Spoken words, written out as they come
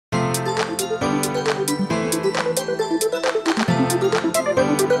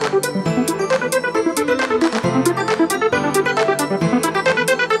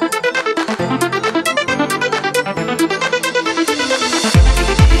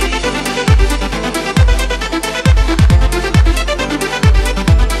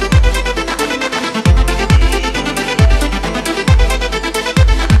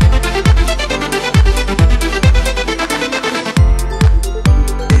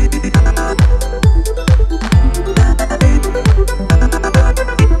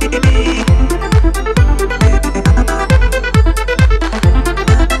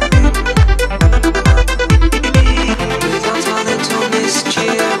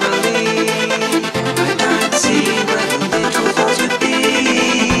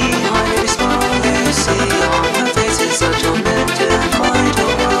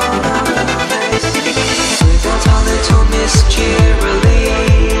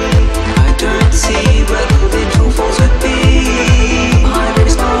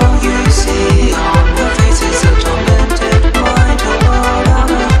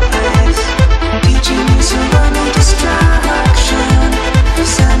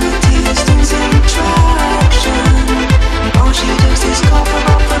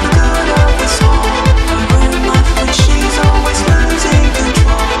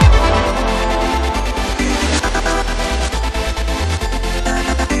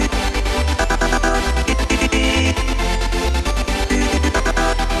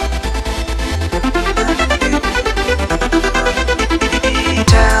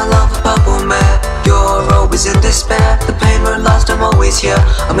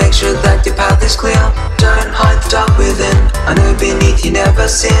I'll make sure that your path is clear. Don't hide the dark within. I know beneath you never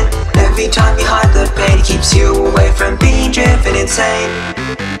sin. Every time you hide the pain, it keeps you away from being driven insane.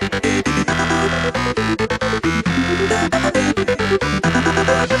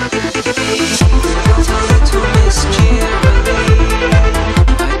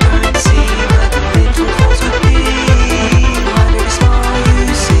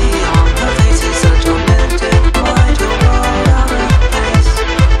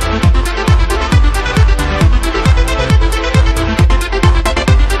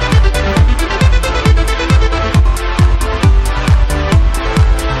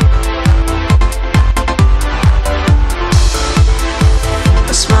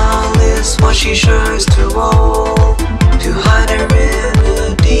 She shows to all, to hide her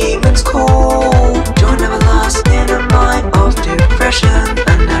inner demon's call. Joy never lasts in a mind of depression,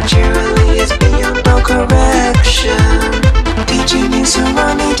 and naturally is beyond all correction. Teaching you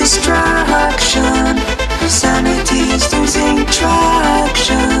surrounding distraction, sanity is losing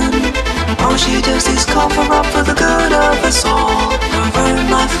traction. All she does is cover up for the good of us all, her own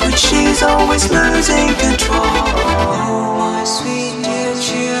life which she's always losing control. Oh my sweet dear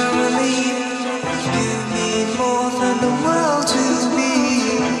cheerily, you mean more than the world to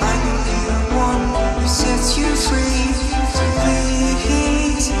me. I'm the one who sets you free, so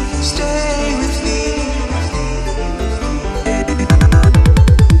please stay with me.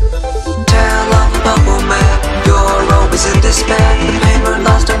 Tell love about woman, you're always in despair. The pain won't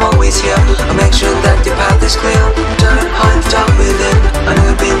last, I'm always here. I'll make sure that your path is clear.